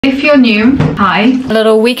If you're new, hi. A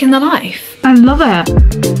little week in the life. I love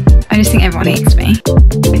it. I just think everyone hates me.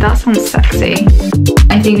 That sounds sexy.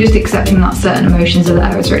 I think just accepting that certain emotions are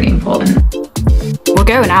there is really important. We're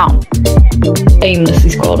going out. Aimlessly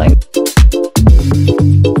scrolling.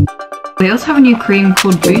 They also have a new cream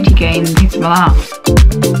called Booty Gain. Think some of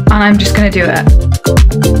that. And I'm just gonna do it.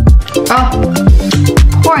 Oh,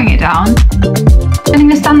 pouring it down. I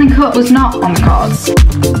think the Stanley Cup was not on the cards.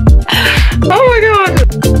 Oh my god!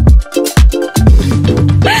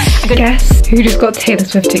 Guess who just got Taylor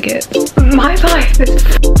Swift tickets? My life is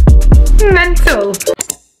mental.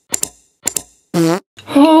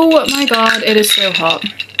 Oh my god, it is so hot.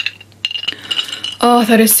 Oh,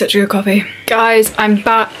 that is such a good coffee. Guys, I'm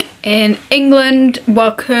back in England.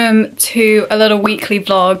 Welcome to a little weekly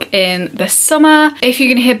vlog in the summer. If you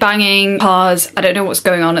can hear banging cars, I don't know what's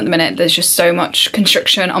going on at the minute. There's just so much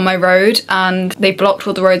construction on my road and they blocked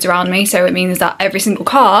all the roads around me, so it means that every single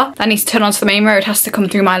car that needs to turn onto the main road has to come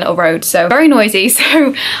through my little road. So very noisy,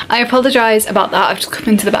 so I apologise about that. I've just come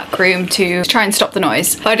into the back room to try and stop the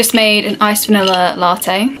noise. But I just made an iced vanilla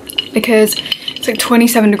latte because it's like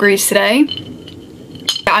 27 degrees today.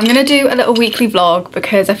 I'm gonna do a little weekly vlog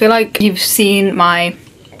because I feel like you've seen my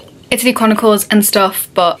Italy chronicles and stuff,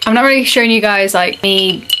 but I'm not really showing you guys like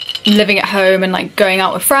me living at home and like going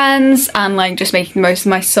out with friends and like just making the most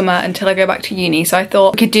of my summer until I go back to uni. So I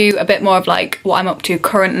thought we could do a bit more of like what I'm up to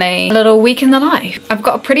currently, a little week in the life. I've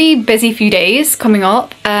got a pretty busy few days coming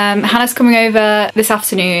up. Hannah's coming over this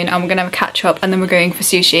afternoon and we're gonna have a catch up and then we're going for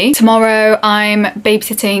sushi. Tomorrow I'm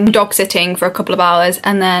babysitting, dog sitting for a couple of hours,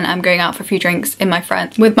 and then I'm going out for a few drinks with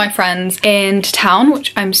my friends in town,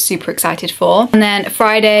 which I'm super excited for. And then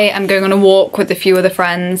Friday I'm going on a walk with a few other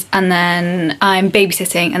friends, and then I'm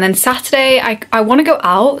babysitting, and then Saturday I want to go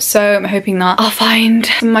out, so I'm hoping that I'll find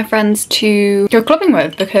some of my friends to go clubbing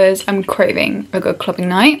with because I'm craving a good clubbing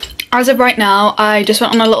night. As of right now, I just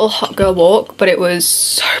went on a little hot girl walk, but it was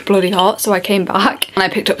so bloody hot, so I came back and I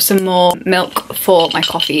picked up some more milk for my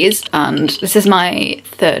coffees, and this is my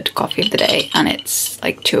third coffee of the day and it's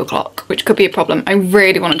like 2 o'clock, which could be a problem. I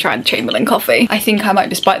really want to try the Chamberlain coffee. I think I might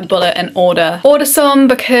just bite the bullet and order some,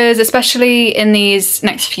 because especially in these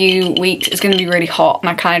next few weeks it's going to be really hot and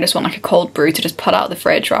I kind of just want like a cold brew to just put out of the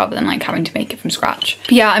fridge rather than like having to make it from scratch.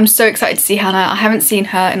 But yeah, I'm so excited to see Hannah. I haven't seen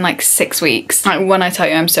her in like 6 weeks. Like, when I tell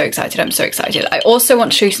you I'm so excited, I'm so excited. I also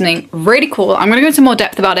want to show you something really cool. I'm gonna go into more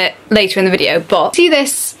depth about it later in the video, but see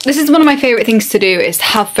this is one of my favorite things to do, is to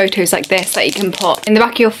have photos like this that you can put in the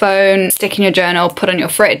back of your phone, stick in your journal, put on your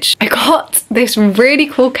fridge. I got this really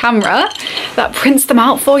cool camera that prints them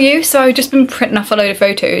out for you, so I've just been printing off a load of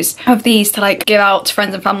photos of these to like give out to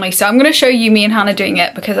friends and family. So I'm gonna show you me and Hannah doing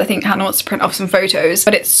it because I think Hannah wants to print off some photos,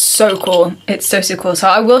 but it's so cool. It's so cool. So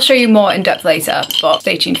I will show you more in depth later, but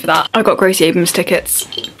stay tuned for that. I got Gracie Abrams tickets.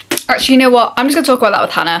 Actually, you know what? I'm just gonna talk about that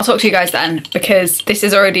with Hannah. I'll talk to you guys then, because this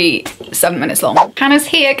is already 7 minutes long. Hannah's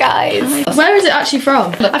here, guys. Where is it actually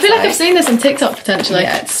from? I feel like I've seen this on TikTok potentially.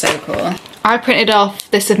 Yeah, it's so cool. I printed off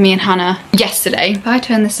this of me and Hannah yesterday. If I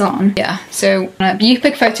turn this on, yeah. So you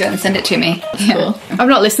pick a photo and send it to me. Yeah. Cool. I've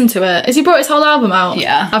not listened to it. Has he brought his whole album out?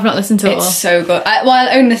 Yeah. I've not listened to it all. It's so good. Well,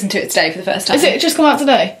 I only listened to it today for the first time. Is it just come out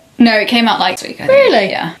today? No, it came out like this week, I think. Really?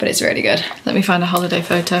 Yeah, but it's really good. Let me find a holiday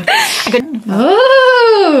photo.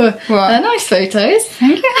 Oh, what? They're nice photos.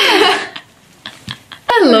 Thank you.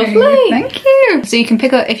 They're lovely. Thank you. So you can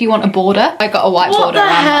pick up if you want a border. I got a white border. What the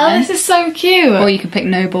hell? This is so cute. Or you can pick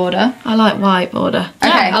no border. I like white border. Okay,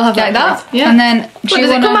 yeah, I'll have like that. Yeah. And then does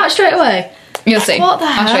it come out straight away? You'll see. What the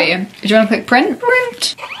hell? I'll show you. Do you want to click print?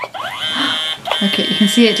 Print. Okay, you can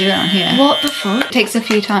see it do it on here. What the fuck? It takes a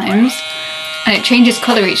few times and it changes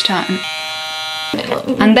colour each time.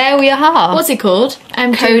 And there we are. What's it called?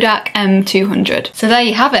 Kodak M200. So there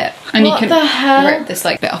you have it. And what you the hell? can rip this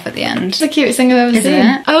like bit off at the end. It's the cutest thing I've ever Isn't seen.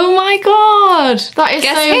 it? Oh my god! That is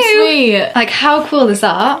Guess so who? sweet. Like, how cool is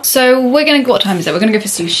that? So we're gonna go, what time is it? We're gonna go for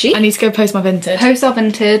sushi. I need to go post my Vinted. Post our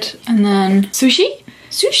Vinted and then Sushi?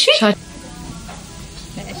 Sushi.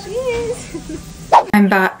 I'm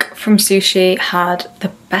back from sushi, had the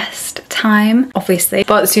best time, obviously,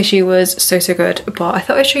 but the sushi was so good. But I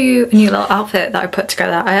thought I'd show you a new little outfit that I put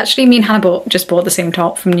together. Me and Hannah just bought the same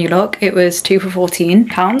top from New Look. It was 2 for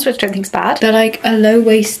 £14, which I don't think is bad. They're like a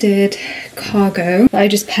low-waisted cargo that I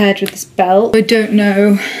just paired with this belt. I don't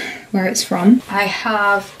know where it's from. I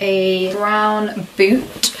have a brown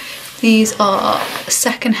boot. These are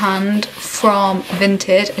secondhand from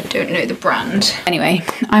Vinted. I don't know the brand. Anyway,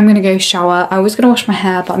 I'm gonna go shower. I was gonna wash my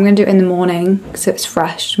hair, but I'm gonna do it in the morning so it's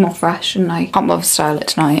fresh, more fresh, and I can't bother to style it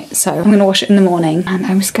tonight. So I'm gonna wash it in the morning and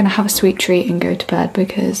I'm just gonna have a sweet treat and go to bed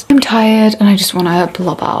because I'm tired and I just wanna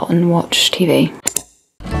blob out and watch TV.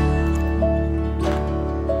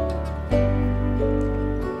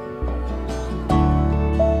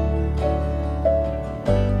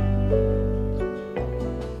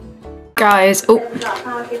 Guys, oh,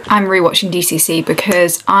 I'm rewatching DCC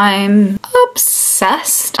because I'm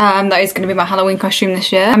obsessed. That is going to be my Halloween costume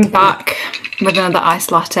this year. I'm back with another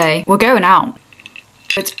iced latte. We're going out.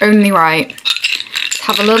 It's only right to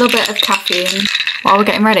have a little bit of caffeine while we're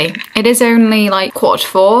getting ready. It is only like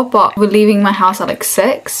 4:45, but we're leaving my house at like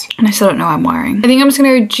 6 and I still don't know what I'm wearing. I think I'm just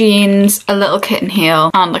gonna go jeans, a little kitten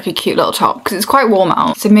heel and like a cute little top because it's quite warm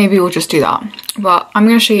out, so maybe we'll just do that. But I'm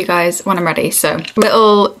gonna show you guys when I'm ready, so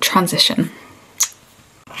little transition.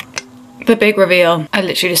 The big reveal. I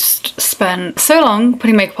literally just spent so long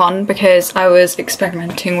putting makeup on because I was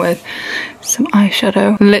experimenting with some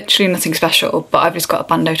eyeshadow. Literally nothing special, but I've just got a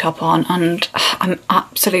bandeau top on and I'm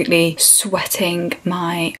absolutely sweating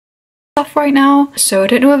my off right now. So I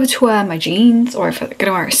don't know whether to wear my jeans or if I'm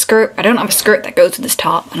gonna wear a skirt. I don't have a skirt that goes with this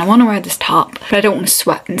top and I want to wear this top, but I don't want to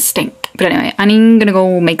sweat and stink. But anyway, I'm gonna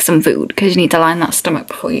go make some food because you need to line that stomach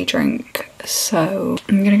before you drink. So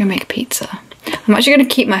I'm gonna go make pizza. I'm actually going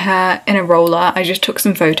to keep my hair in a roller. I just took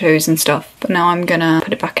some photos and stuff, but now I'm gonna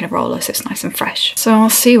put it back in a roller so it's nice and fresh. So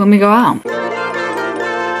I'll see you when we go out.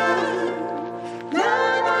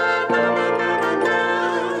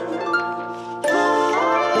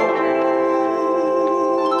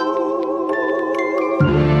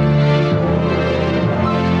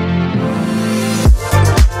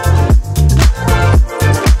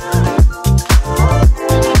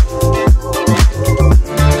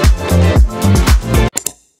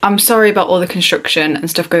 I'm sorry about all the construction and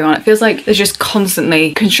stuff going on. It feels like there's just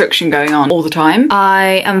constantly construction going on all the time.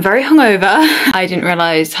 I am very hungover. I didn't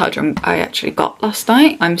realise how drunk I actually got last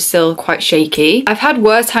night. I'm still quite shaky. I've had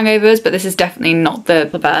worse hangovers, but this is definitely not the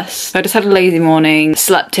best. I just had a lazy morning,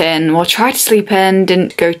 slept in, well, tried to sleep in,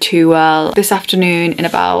 didn't go too well. This afternoon in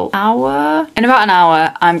about an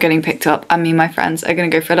hour, I'm getting picked up and me and my friends are gonna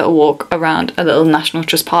go for a little walk around a little National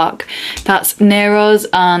Trust park that's near us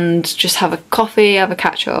and just have a coffee, have a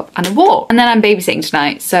catch up and a walk. And then I'm babysitting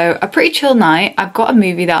tonight, so a pretty chill night. I've got a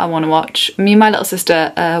movie that I want to watch. Me and my little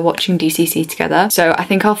sister are watching DCC together, so I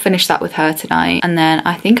think I'll finish that with her tonight. And then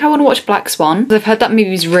I think I want to watch Black Swan. I've heard that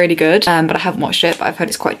movie's really good, but I haven't watched it, but I've heard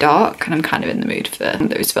it's quite dark and I'm kind of in the mood for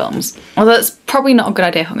those films. Although that's probably not a good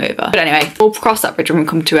idea hungover. But anyway, we'll cross that bridge when we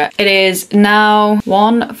come to it. It is now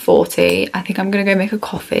 1:40. I think I'm gonna go make a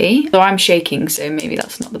coffee. So I'm shaking, so maybe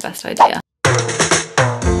that's not the best idea.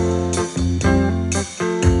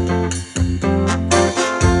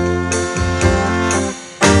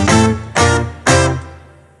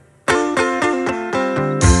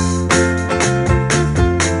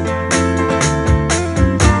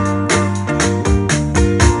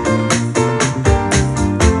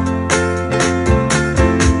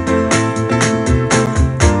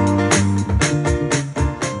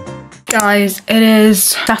 Guys, it is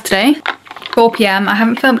Saturday, 4 PM. I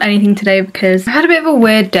haven't filmed anything today because I had a bit of a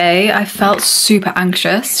weird day. I felt super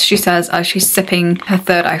anxious, she says, as she's sipping her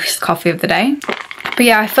third iced coffee of the day. But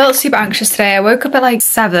yeah, I felt super anxious today. I woke up at like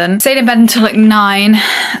 7, stayed in bed until like 9.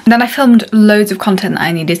 Then I filmed loads of content that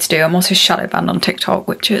I needed to do. I'm also shadow banned on TikTok,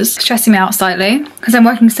 which is stressing me out slightly because I'm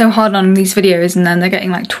working so hard on these videos and then they're getting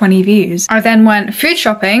like 20 views. I then went food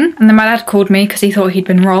shopping and then my dad called me because he thought he'd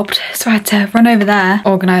been robbed. So I had to run over there,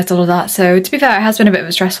 organise all of that. So to be fair, it has been a bit of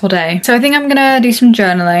a stressful day. So I think I'm gonna do some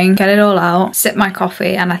journaling, get it all out, sip my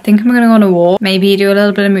coffee, and I think I'm gonna go on a walk. Maybe do a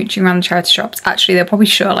little bit of mooching around the charity shops. Actually, they'll probably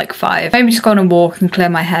shut at like 5. Maybe just go on a walk and clear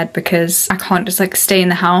my head because I can't just like stay in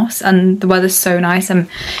the house and the weather's so nice. I'm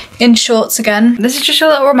in shorts again. This is just a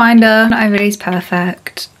little reminder, not every day's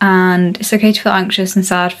perfect and it's okay to feel anxious and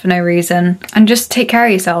sad for no reason, and just take care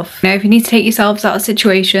of yourself. You know, if you need to take yourselves out of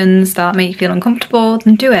situations that make you feel uncomfortable,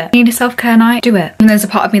 then do it. If you need a self-care night, do it. And there's a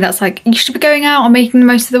part of me that's like, you should be going out and making the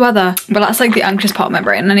most of the weather, but that's like the anxious part of my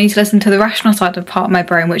brain. I need to listen to the rational side of part of my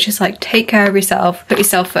brain, which is like, take care of yourself, put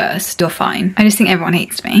yourself first, you're fine. I just think everyone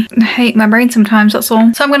hates me. I hate my brain sometimes, that's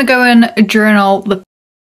all. So I'm gonna go and journal the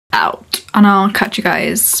out and I'll catch you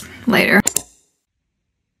guys later.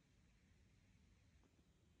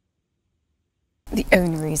 The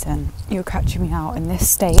only reason you're catching me out in this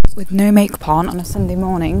state with no makeup on a Sunday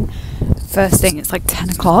morning, first thing it's like 10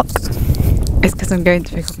 o'clock, is because I'm going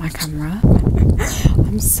to pick up my camera.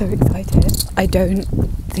 I'm so excited. I don't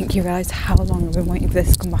think you realise how long I've been waiting for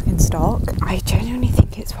this to come back in stock. I genuinely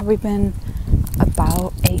think it's probably been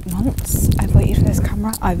about 8 months I've waited for this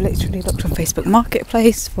camera. I've literally looked on Facebook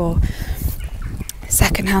Marketplace for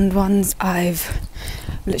second-hand ones. I've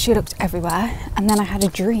literally looked everywhere, and then I had a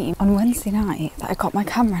dream on Wednesday night that I got my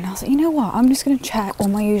camera and I was like, you know what, I'm just going to check all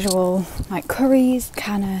my usual like Currys,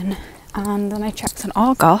 Canon, and then I checked on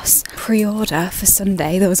Argos pre-order for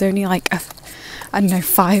Sunday. There was only like I don't know,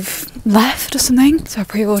 5 left or something, so I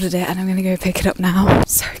pre-ordered it and I'm going to go pick it up now. I'm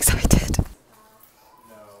so excited.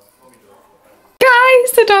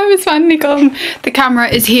 time has finally come. The camera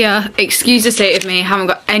is here. Excuse the state of me. I haven't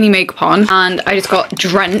got any makeup on and I just got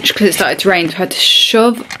drenched because it started to rain, so I had to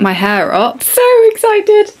shove my hair up. So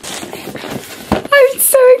excited. I'm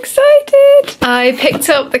so excited. I picked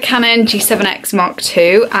up the Canon G7X Mark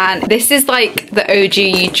II and this is like the OG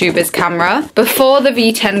YouTuber's camera. Before the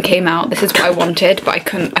V10 came out, this is what I wanted, but I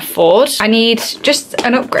couldn't afford. I need just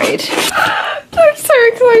an upgrade. I'm so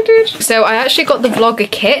excited. So I actually got the Vlogger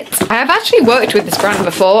kit. I have actually worked with this brand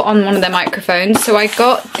before on one of their microphones. So I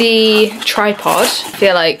got the tripod. I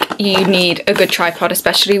feel like you need a good tripod,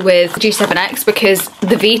 especially with the G7X, because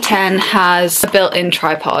the V10 has a built-in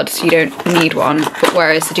tripod, so you don't need one, but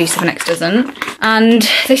whereas the G7X doesn't. And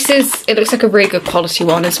this is, it looks like a really good quality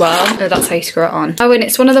one as well. Oh, that's how you screw it on. Oh, and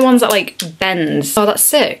it's one of the ones that like bends. Oh, that's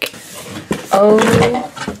sick. Oh.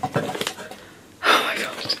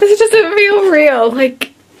 This doesn't feel real.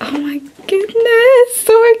 Like, oh my goodness. Oh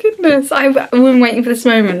my goodness. I've been waiting for this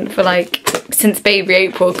moment for like, since baby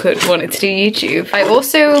April wanted to do YouTube. I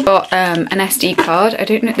also got an SD card. I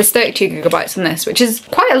don't know, there's 32 gigabytes on this, which is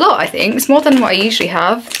quite a lot, I think. It's more than what I usually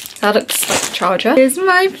have. That looks like a charger. Here's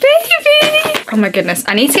my baby. Oh my goodness.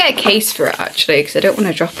 I need to get a case for it actually, because I don't want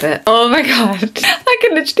to drop it. Oh my god. I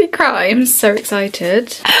can literally cry. I'm so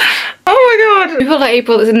excited. Oh my god. I feel like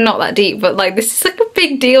April is not that deep, but like this is like a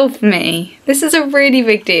big deal for me. This is a really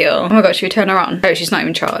big deal. Oh my god, should we turn her on? Oh, she's not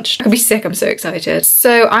even charged. I could be sick, I'm so excited.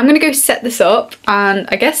 So I'm gonna go set this up and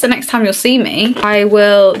I guess the next time you'll see me, I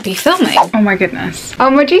will be filming. Oh my goodness.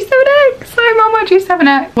 Oh my G7X. I'm on my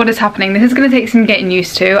G7X. What is happening? This is gonna take some getting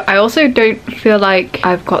used to. I also don't feel like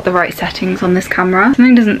I've got the right settings on this camera.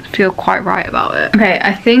 Something doesn't feel quite right about it. Okay,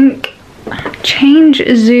 I think change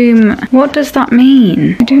zoom. What does that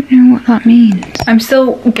mean? I don't know what that means. I'm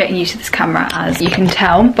still getting used to this camera, as you can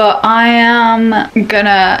tell, but I am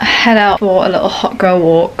gonna head out for a little hot girl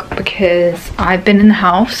walk because I've been in the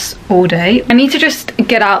house all day. I need to just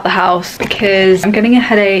get out the house because I'm getting a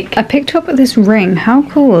headache. I picked up this ring. How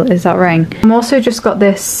cool is that ring? I'm also just got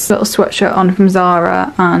this little sweatshirt on from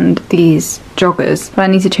Zara and these joggers, but I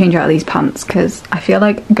need to change out these pants because I feel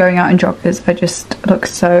like going out in joggers I just look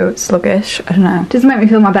so sluggish. I don't know, it doesn't make me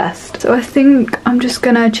feel my best, so I think I'm just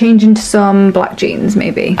gonna change into some black jeans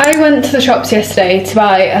maybe. I went to the shops yesterday to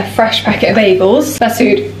buy a fresh packet of bagels. Best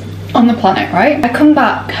food on the planet, right? I come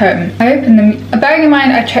back home, I open them, bearing in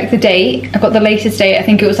mind I checked the date, I got the latest date, I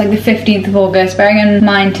think it was like the 15th of August, bearing in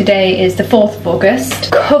mind today is the 4th of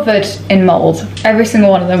August, covered in mould. Every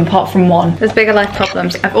single one of them apart from one. There's bigger life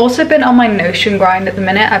problems. I've also been on my Notion grind at the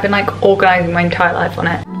minute. I've been like organising my entire life on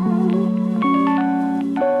it.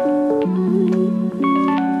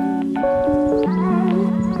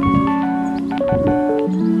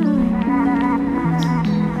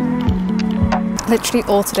 Literally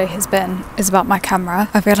all today has been is about my camera.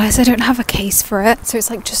 I've realised I don't have a case for it, so it's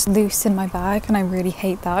like just loose in my bag, and I really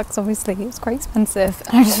hate that because obviously it's quite expensive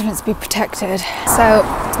and I just want it to be protected. So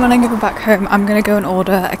when I go back home, I'm gonna go and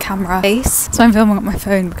order a camera case. So I'm filming on my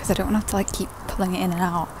phone because I don't want to have to like keep pulling it in and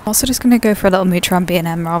out. I'm also just gonna go for a little mooch around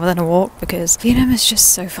B&M rather than a walk because B&M is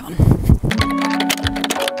just so fun.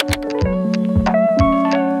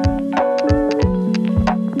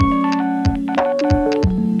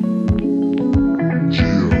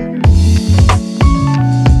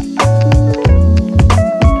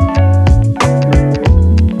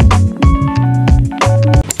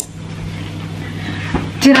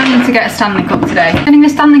 Did I need to get a Stanley Cup today? Getting a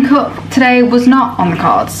Stanley Cup today was not on the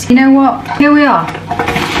cards. You know what? Here we are.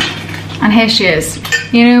 And here she is.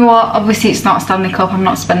 You know what? Obviously it's not a Stanley Cup. I'm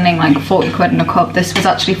not spending like 40 quid on a cup. This was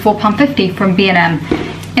actually £4.50 from B&M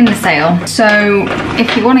in the sale. So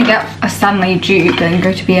if you want to get a Stanley dupe, then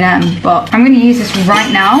go to B&M. But I'm going to use this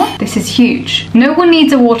right now. This is huge. No one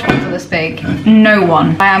needs a water bottle this big. No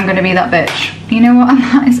one. I am going to be that bitch. You know what?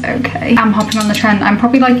 That is okay. I'm hopping on the trend. I'm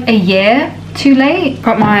probably like a year too late.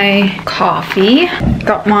 Got my coffee.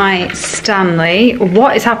 Got my Stanley.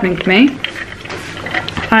 What is happening to me?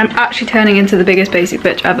 I'm actually turning into the biggest basic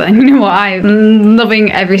bitch ever. And you know what? I'm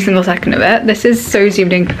loving every single second of it. This is so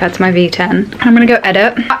zoomed in compared to my V10. I'm gonna go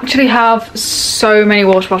edit. I actually have so many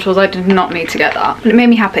water bottles. I did not need to get that. It made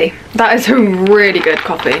me happy. That is a really good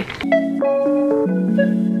coffee.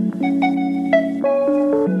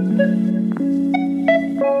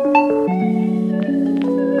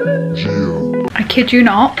 I kid you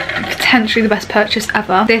not, potentially the best purchase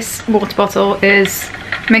ever. This water bottle is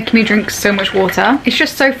making me drink so much water. It's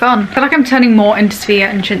just so fun. I feel like I'm turning more into Sophia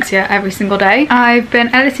and chintzier every single day. I've been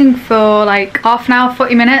editing for like half an hour,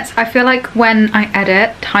 40 minutes. I feel like when I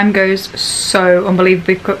edit, time goes so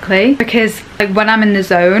unbelievably quickly because like when I'm in the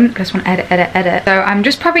zone, I just want to edit. So I'm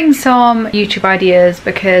just prepping some YouTube ideas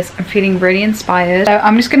because I'm feeling really inspired. So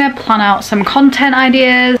I'm just gonna plan out some content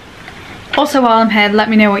ideas. Also, while I'm here, let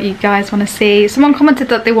me know what you guys want to see. Someone commented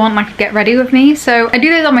that they want like a get ready with me. So I do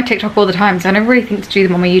those on my TikTok all the time, so I never really think to do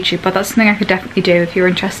them on my YouTube, but that's something I could definitely do if you're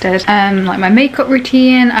interested. Like my makeup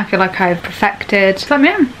routine, I feel like I've perfected. So let me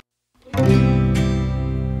know.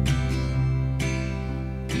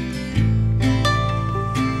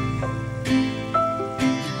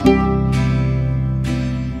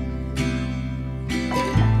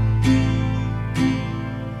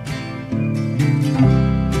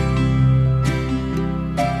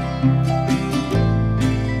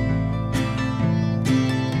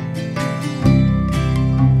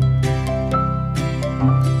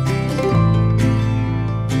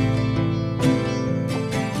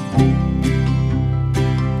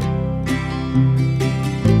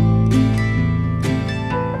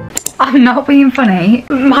 I'm not being funny.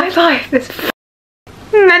 My life is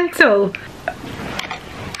mental.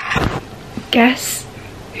 Guess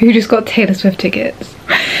who just got Taylor Swift tickets?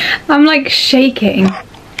 I'm like shaking.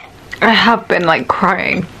 I have been like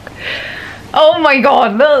crying. Oh my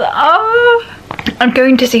god. Oh. I'm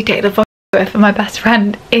going to see Taylor Swift with my best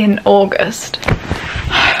friend in August.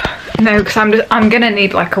 No, because I'm gonna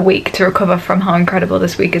need like a week to recover from how incredible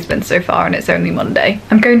this week has been so far, and it's only Monday.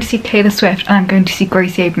 I'm going to see Taylor Swift and I'm going to see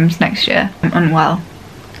Gracie Abrams next year. I'm unwell.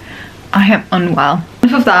 I am unwell.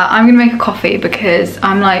 Enough of that, I'm gonna make a coffee because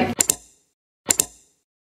I'm like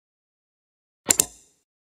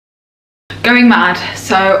going mad.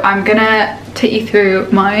 So I'm gonna take you through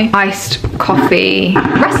my iced coffee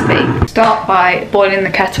recipe. Start by boiling the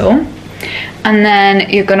kettle. And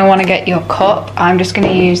then you're going to want to get your cup. I'm just going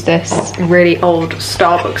to use this really old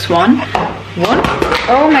Starbucks one.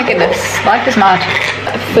 Oh my goodness, life is mad.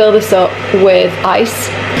 Fill this up with ice.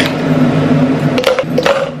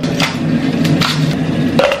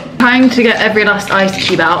 Trying to get every last ice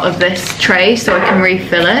cube out of this tray so I can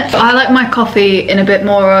refill it. I like my coffee in a bit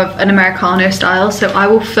more of an Americano style, so I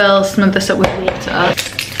will fill some of this up with water.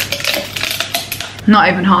 Not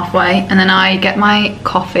even halfway, and then I get my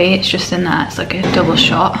coffee. It's just in there. It's like a double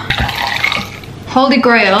shot. Holy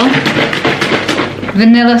Grail,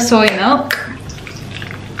 vanilla soy milk,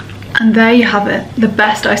 and there you have it. The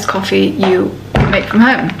best iced coffee you make from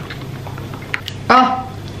home. Oh.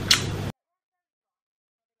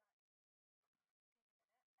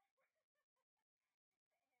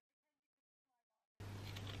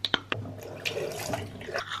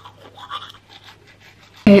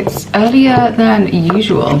 It's earlier than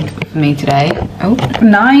usual for me today. Oh,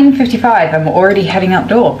 9:55 and we're already heading out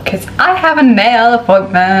the door because I have a nail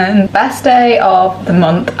appointment. Best day of the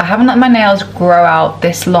month. I haven't let my nails grow out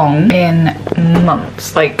this long in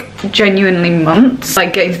months, like genuinely months.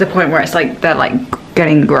 Like getting to the point where it's like they're like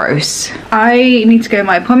getting gross. I need to go.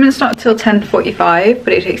 My appointment's not until 10:45,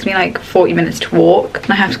 but it takes me like 40 minutes to walk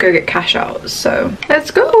and I have to go get cash out, so let's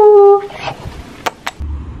go.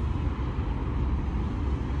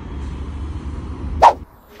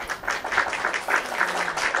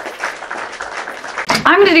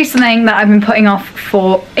 I'm gonna do something that I've been putting off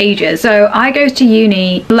for ages. So I go to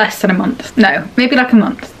uni less than a month. No, maybe like a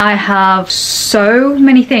month. I have so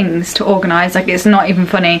many things to organise, like it's not even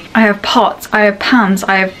funny. I have pots, I have pans,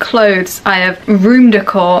 I have clothes, I have room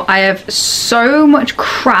decor, I have so much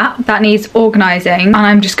crap that needs organising, and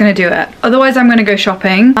I'm just gonna do it. Otherwise I'm gonna go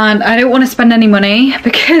shopping, and I don't want to spend any money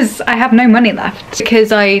because I have no money left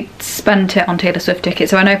because I spent it on Taylor Swift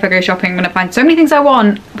tickets. So I know if I go shopping I'm gonna find so many things I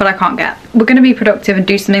want but I can't get. We're gonna be productive and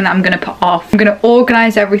do something that I'm gonna put off. I'm gonna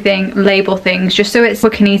organize everything, label things, just so it's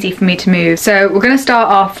quick and easy for me to move. So we're gonna start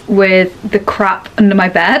off with the crap under my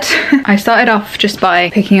bed. I started off just by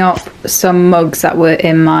picking up some mugs that were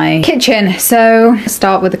in my kitchen. So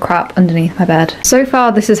start with the crap underneath my bed. So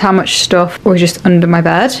far this is how much stuff was just under my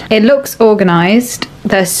bed. It looks organized.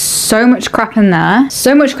 There's so much crap in there,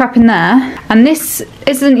 so much crap in there, and this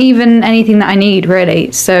isn't even anything that I need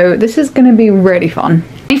really, so this is gonna be really fun.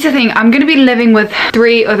 I need to think, I'm gonna be living with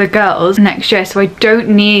 3 other girls next year, so I don't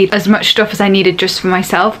need as much stuff as I needed just for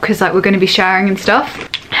myself, because like we're gonna be sharing and stuff.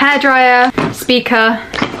 Hairdryer, speaker,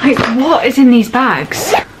 like what is in these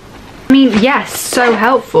bags? I mean, yes, so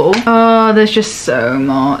helpful. Oh, there's just so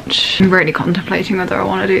much. I'm really contemplating whether I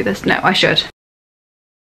want to do this. No, I should.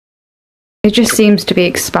 It just seems to be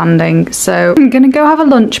expanding, so I'm gonna go have a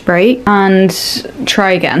lunch break and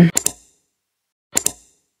try again.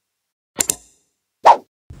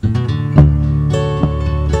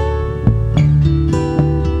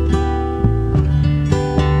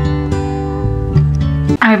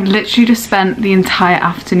 I've literally just spent the entire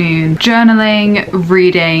afternoon journaling,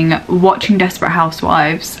 reading, watching Desperate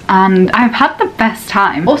Housewives, and I've had the best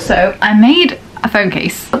time. Also, I made a phone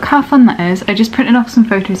case. Look how fun that is. I just printed off some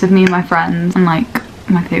photos of me and my friends and like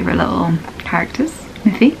my favourite little characters.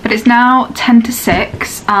 But it's now 10 to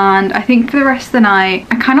 6 and I think for the rest of the night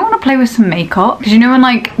I kind of want to play with some makeup, because you know when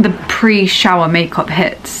like the pre-shower makeup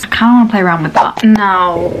hits, I kind of want to play around with that.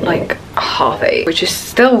 Now like 8:30, which is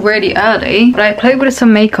still really early, but I played with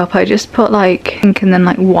some makeup. I just put like pink and then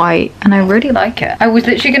like white, and I really like it. I was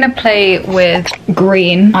literally gonna play with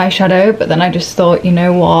green eyeshadow, but then I just thought, you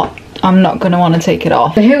know what, I'm not gonna want to take it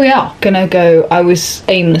off. But here we are, gonna go. I was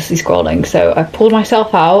aimlessly scrolling, so I pulled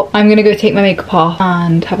myself out. I'm gonna go take my makeup off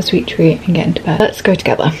and have a sweet treat and get into bed. Let's go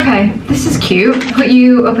together. Okay, this is cute. Put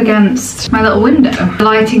you up against my little window. The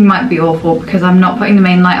lighting might be awful because I'm not putting the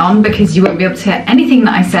main light on, because you won't be able to hear anything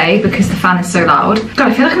that I say because the fan is so loud.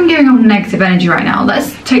 God, I feel like I'm giving off negative energy right now.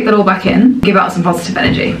 Let's take that all back in, give out some positive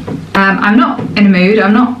energy. I'm not in a mood,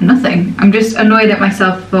 I'm not nothing. I'm just annoyed at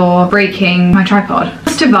myself for breaking my tripod.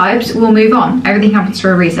 Positive vibes, we'll move on. Everything happens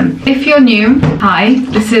for a reason. If you're new, hi.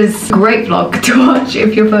 This is a great vlog to watch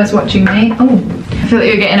if you're first watching me. Oh, I feel like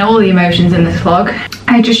you're getting all the emotions in this vlog.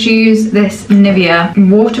 I just use this Nivea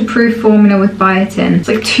waterproof formula with biotin. It's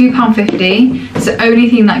like £2.50. It's the only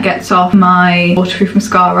thing that gets off my waterproof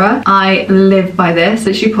mascara. I live by this.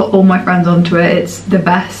 I literally put all my friends onto it. It's the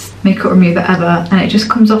best makeup remover ever, and it just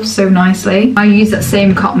comes off so nicely. I use that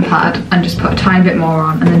same cotton pad and just put a tiny bit more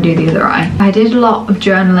on and then do the other eye. I did a lot of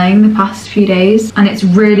journaling the past few days and it's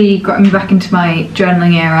really got me back into my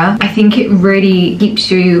journaling era. I think it really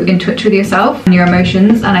keeps you in touch with yourself and your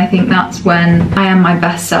emotions, and I think that's when I am my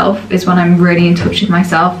best self, is when I'm really in touch with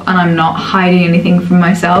myself and I'm not hiding anything from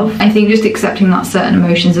myself. I think just accepting that certain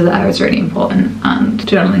emotions are there is really important, and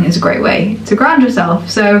journaling is a great way to ground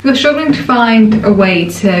yourself. So if you're struggling to find a way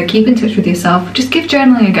to keep in touch with yourself, just give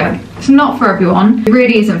journaling a go. It's not for everyone. It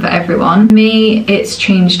really isn't for everyone. Me, it's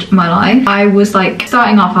changed my life. I was like,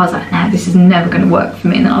 starting off, I was like, nah, this is never going to work for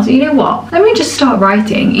me. And then I was like, you know what? Let me just start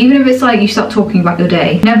writing. Even if it's like you start talking about your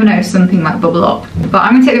day, you never know, something might bubble up. But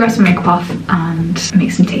I'm going to take the rest of my makeup off and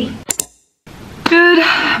make some tea. Good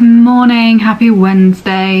morning, happy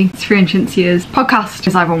Wednesday. It's 3 Years podcast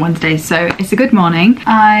is live on Wednesday, so it's a good morning.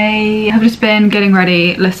 I have just been getting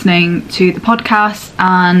ready, listening to the podcast,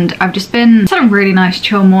 and I've just had a really nice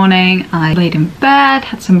chill morning. I laid in bed,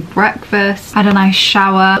 had some breakfast, had a nice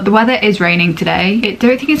shower. The weather is raining today. I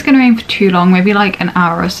don't think it's going to rain for too long, maybe like an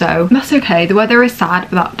hour or so. That's okay. The weather is sad,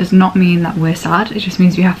 but that does not mean that we're sad. It just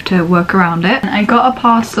means we have to work around it. And I got a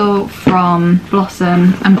parcel from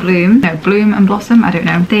Blossom and Bloom. No, Bloom and Blossom. I don't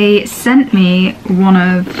know. They sent me one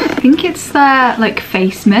of, I think it's their like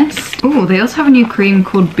face mist. Oh, they also have a new cream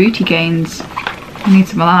called Booty Gains. I need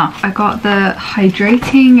some of that. I got the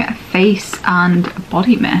hydrating face and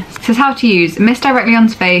body mist. It says how to use. Mist directly on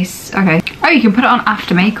face. Okay. Oh, you can put it on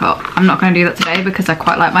after makeup. I'm not going to do that today because I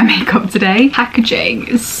quite like my makeup today. Packaging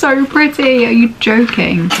is so pretty. Are you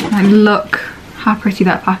joking? Like, look how pretty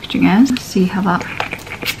that packaging is. Let's see how that...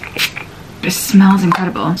 It smells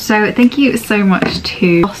incredible. So thank you so much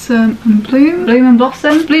to Blossom and Bloom. Bloom and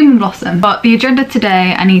Blossom? Bloom and Blossom. But the agenda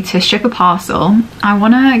today, I need to ship a parcel. I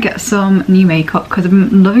want to get some new makeup because I've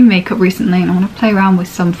been loving makeup recently and I want to play around with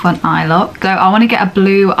some fun eye look. So I want to get a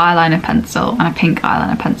blue eyeliner pencil and a pink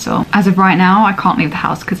eyeliner pencil. As of right now, I can't leave the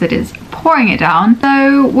house because it is pouring it down.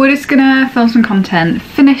 So we're just gonna film some content,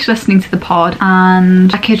 finish listening to the pod, and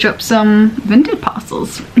package up some Vinted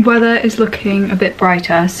parcels. Weather is looking a bit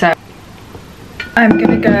brighter, so I'm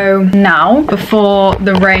gonna go now before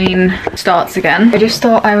the rain starts again. I just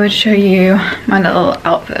thought I would show you my little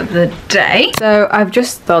outfit of the day. So I've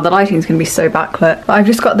just thought the lighting's gonna be so backlit. But I've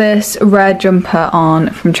just got this red jumper on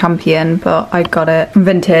from Champion, but I got it from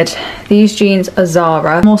Vinted. These jeans are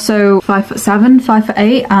Zara. I'm also 5'7",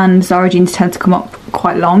 5'8", and Zara jeans tend to come up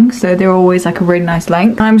quite long, so they're always like a really nice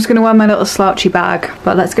length. I'm just gonna wear my little slouchy bag,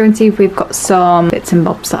 but let's go and see if we've got some bits and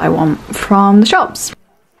bobs that I want from the shops.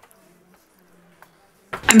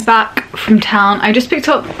 I'm back from town. I just picked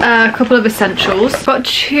up a couple of essentials. Got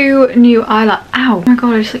 2 new eyeliner. Ow! Oh my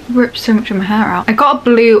god, I just like ripped so much of my hair out. I got a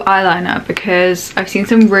blue eyeliner because I've seen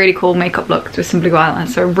some really cool makeup looks with some blue eyeliner,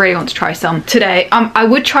 so I really want to try some today. I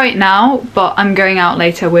would try it now, but I'm going out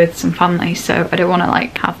later with some family, so I don't want to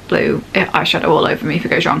like have blue eyeshadow all over me if it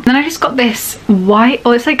goes wrong. Then I just got this white,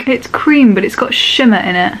 oh, it's cream, but it's got shimmer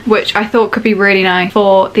in it, which I thought could be really nice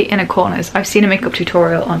for the inner corners. I've seen a makeup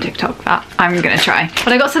tutorial on TikTok that I'm gonna try.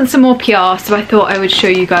 But I got sent some more PR, so I thought I would show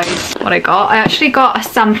you guys what I got. I actually got a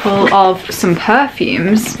sample of some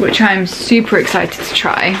perfumes, which I'm super excited to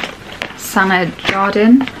try. Sana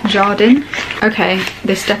Jardin. Okay,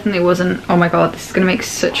 this definitely wasn't, oh my god, this is gonna make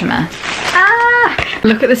such a mess.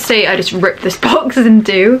 Look at the state I just ripped this box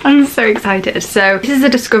into. I'm so excited. So this is a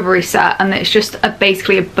discovery set, and it's just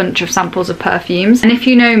basically a bunch of samples of perfumes. And if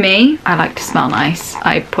you know me, I like to smell nice.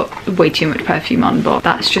 I put way too much perfume on, but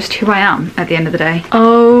that's just who I am at the end of the day.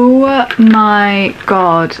 Oh my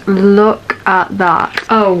god, look at that.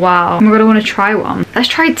 Oh wow. Oh my god, I want to try one. Let's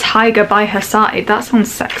try Tiger by Her Side. That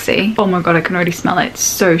sounds sexy. Oh my god, I can already smell it. It's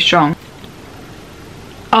so strong.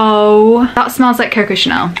 Oh, that smells like Coco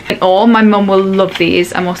Chanel. Oh, my mum will love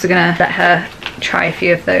these. I'm also gonna let her try a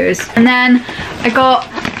few of those. And then I got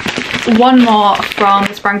one more from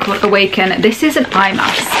this brand called Awaken. This is an eye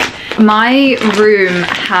mask. My room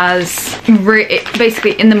has,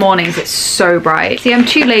 basically in the mornings it's so bright. See, I'm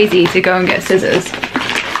too lazy to go and get scissors.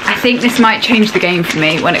 I think this might change the game for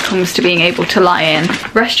me when it comes to being able to lie in.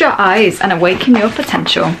 Rest your eyes and awaken your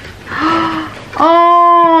potential.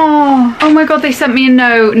 Oh my god, they sent me a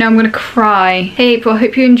note. Now I'm gonna cry. Hey April,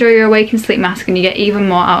 hope you enjoy your Awaken Sleep Mask and you get even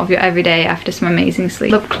more out of your everyday after some amazing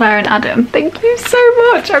sleep. Love, Claire and Adam. Thank you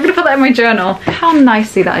so much. I'm gonna put that in my journal. How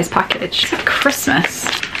nicely that is packaged. It's like Christmas.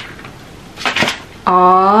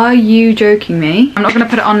 Are you joking me? I'm not gonna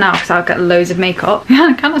put it on now because I'll get loads of makeup.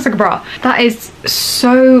 Yeah, it kind of looks like a bra. That is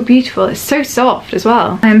so beautiful. It's so soft as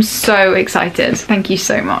well. I am so excited. Thank you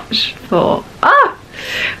so much for,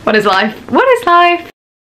 what is life? What is life?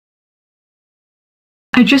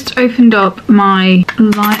 I just opened up my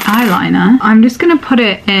eyeliner. I'm just gonna put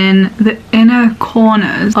it in the inner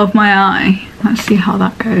corners of my eye. Let's see how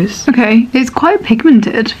that goes. Okay, it's quite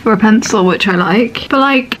pigmented for a pencil, which I like. But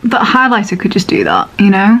like, the highlighter could just do that, you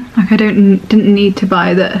know? Like I didn't need to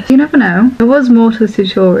buy this. You never know. There was more to the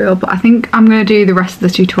tutorial, but I think I'm gonna do the rest of the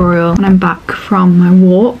tutorial when I'm back from my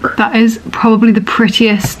walk. That is probably the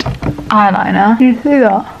prettiest eyeliner. Can you see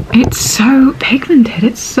that? It's so pigmented,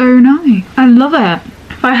 it's so nice. I love it.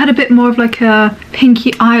 If I had a bit more of like a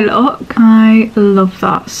pinky eye look, I love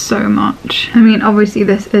that so much. I mean, obviously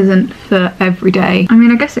this isn't for every day. I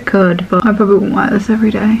mean, I guess it could, but I probably wouldn't wear this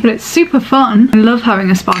every day. But it's super fun. I love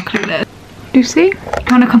having a sparkly lid. Do you see?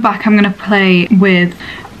 When I come back, I'm gonna play with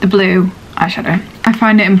the blue eyeshadow. I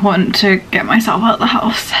find it important to get myself out of the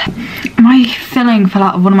house. My filling fell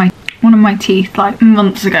out of one of my teeth like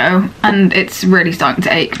months ago, and it's really starting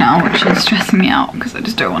to ache now, which is stressing me out because I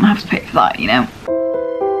just don't want to have to pay for that, you know?